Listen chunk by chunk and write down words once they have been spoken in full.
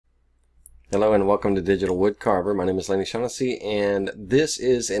Hello and welcome to Digital Wood Carver. My name is Lenny Shaughnessy, and this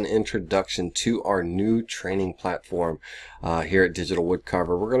is an introduction to our new training platform here at Digital Wood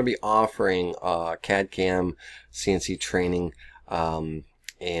Carver. We're going to be offering CAD CAM CNC training, and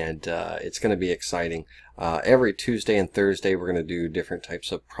it's going to be exciting. Every Tuesday and Thursday we're going to do different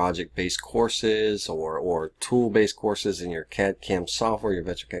types of project-based courses or tool-based courses in your CAD CAM software, your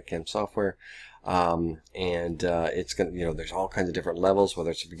virtual CAD CAM software. It's gonna, there's all kinds of different levels,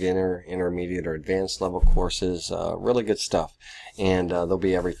 whether it's beginner, intermediate, or advanced level courses. Really good stuff, and they'll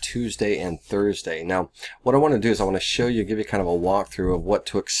be every Tuesday and Thursday. Now, what I want to do is I want to show you, give you kind of a walkthrough of what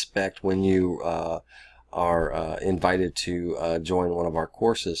to expect when you are invited to join one of our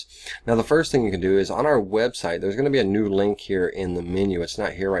courses. Now, the first thing you can do is on our website, there's going to be a new link here in the menu. It's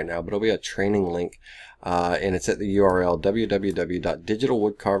not here right now, but it'll be a training link. And it's at the URL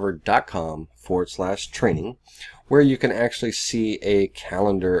www.digitalwoodcarver.com/training, where you can actually see a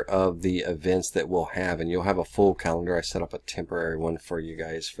calendar of the events that we'll have, and you'll have a full calendar. I set up a temporary one for you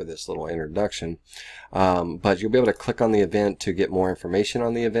guys for this little introduction, but you'll be able to click on the event to get more information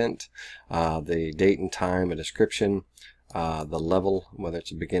on the event, the date and time, a description, the level, whether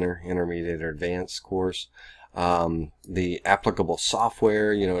it's a beginner, intermediate, or advanced course, the applicable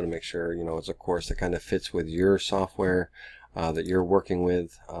software, to make sure, it's a course that kind of fits with your software that you're working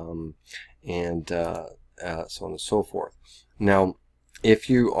with, and so on and so forth. Now, if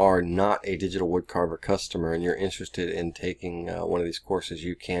you are not a Digital Wood Carver customer and you're interested in taking one of these courses,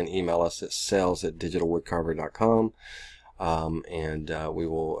 you can email us at sales@digitalwoodcarver.com, and we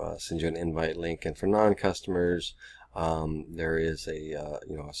will send you an invite link. And for non-customers, there is a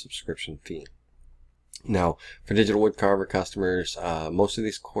subscription fee. Now, for Digital Wood Carver customers, most of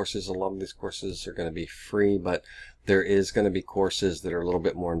these courses, a lot of these courses are going to be free, but there is going to be courses that are a little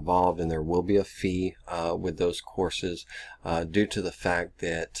bit more involved, and there will be a fee with those courses due to the fact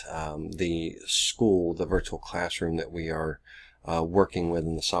that the school, the virtual classroom that we are working with,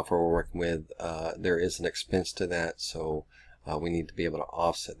 and the software we're working with, there is an expense to that, so we need to be able to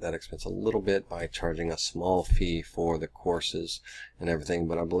offset that expense a little bit by charging a small fee for the courses and everything.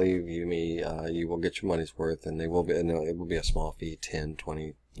 But I believe you will get your money's worth, and it will be a small fee, $10,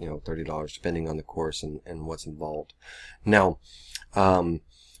 $20, $30, depending on the course and what's involved. Now,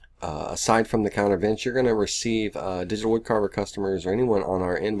 aside from the counter events, you're going to receive Digital Wood Carver customers or anyone on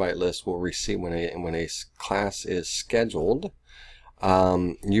our invite list will receive when a class is scheduled.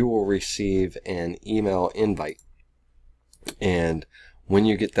 You will receive an email invite. And when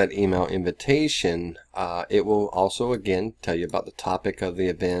you get that email invitation, it will also again tell you about the topic of the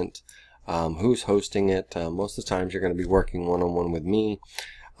event, who's hosting it. Most of the times you're going to be working one-on-one with me,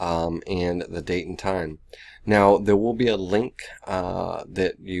 and the date and time. Now, there will be a link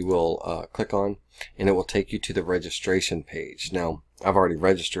that you will click on, and it will take you to the registration page. Now, I've already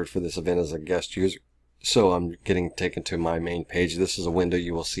registered for this event as a guest user, so I'm getting taken to my main page. This is a window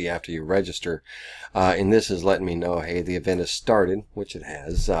you will see after you register, and this is letting me know, hey, the event has started, which it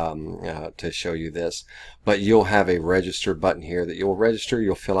has, to show you this. But you'll have a register button here that you'll register.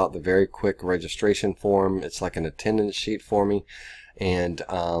 You'll fill out the very quick registration form. It's like an attendance sheet for me, and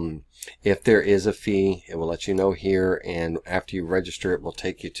if there is a fee, it will let you know here, and after you register, it will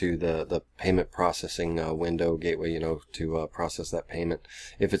take you to the payment processing window gateway, to process that payment.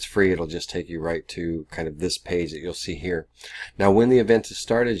 If it's free, it'll just take you right to kind of this page that you'll see here. Now, when the event is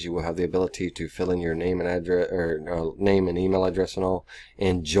started, you will have the ability to fill in your name and address, or name and email address and all,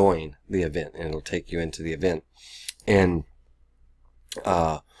 and join the event, and it'll take you into the event. And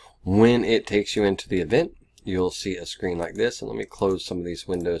when it takes you into the event, you'll see a screen like this, and let me close some of these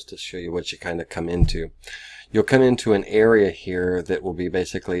windows to show you what you kind of come into. You'll come into an area here that will be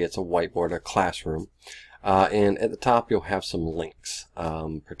basically, it's a whiteboard, a classroom, and at the top you'll have some links,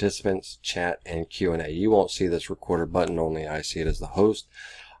 participants, chat, and Q&A. You won't see this recorder button, only I see it as the host.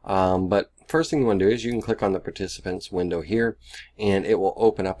 But first thing you want to do is you can click on the participants window here, and it will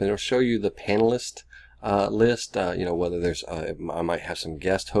open up, and it'll show you the panelist list, whether there's I might have some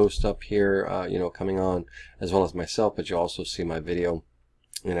guest hosts up here, coming on, as well as myself, but you'll also see my video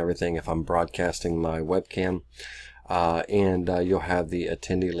and everything if I'm broadcasting my webcam, and you'll have the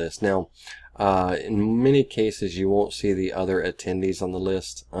attendee list. Now, in many cases you won't see the other attendees on the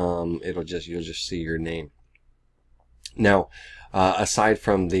list. You'll just see your name. Now, aside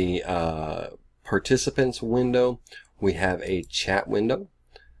from the participants window, we have a chat window.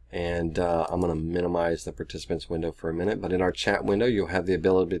 And I'm going to minimize the participants window for a minute. But in our chat window, you'll have the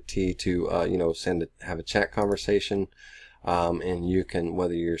ability to, have a chat conversation, and you can,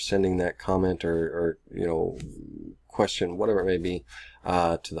 whether you're sending that comment or question, whatever it may be,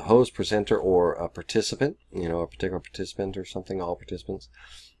 to the host, presenter, or a participant, a particular participant or something, all participants.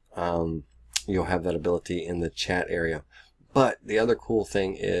 you'll have that ability in the chat area. But the other cool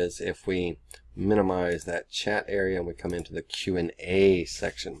thing is if we minimize that chat area and we come into the Q&A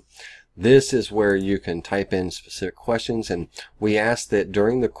section, this is where you can type in specific questions, and we ask that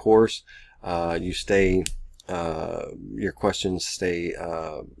during the course you stay your questions stay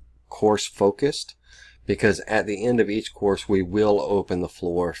course focused, because at the end of each course we will open the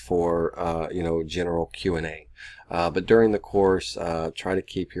floor for general Q&A. But during the course, try to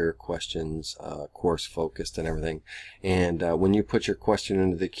keep your questions course focused and everything. And when you put your question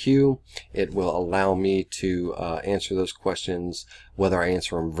into the queue, it will allow me to answer those questions, whether I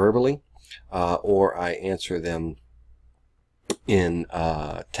answer them verbally or I answer them in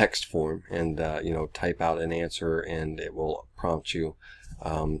text form, and type out an answer, and it will prompt you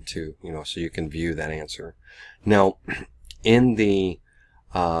to so you can view that answer. Now in the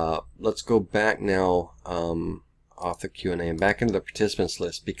let's go back now off the Q&A and back into the participants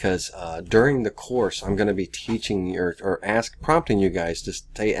list, because during the course I'm going to be teaching or prompting you guys to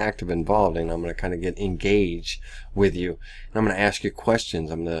stay active, involved, and I'm going to kind of get engaged with you, and I'm going to ask you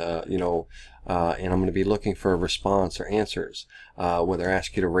questions. I'm going to and I'm going to be looking for a response or answers, whether I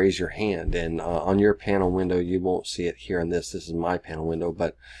ask you to raise your hand. And on your panel window, you won't see it here on this is my panel window,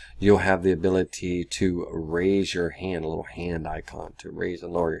 but you'll have the ability to raise your hand, a little hand icon to raise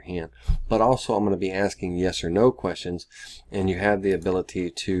and lower your hand. But also I'm going to be asking yes or no questions, and you have the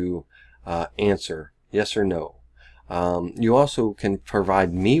ability to answer yes or no. You also can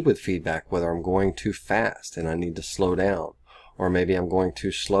provide me with feedback, whether I'm going too fast and I need to slow down, or maybe I'm going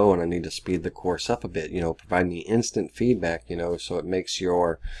too slow and I need to speed the course up a bit. Provide me instant feedback, so it makes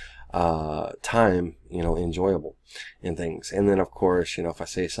your time, enjoyable and things. And then of course, if I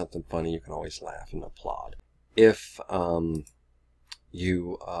say something funny, you can always laugh and applaud. If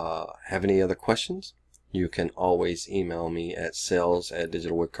you have any other questions, you can always email me at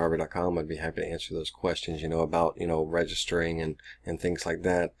sales@digitalwoodcarver.com. I'd be happy to answer those questions, about, registering and things like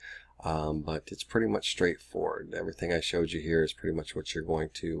that. But it's pretty much straightforward. Everything I showed you here is pretty much what you're going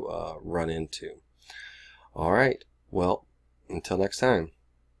to run into. All right. Well, until next time,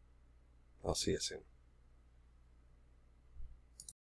 I'll see you soon.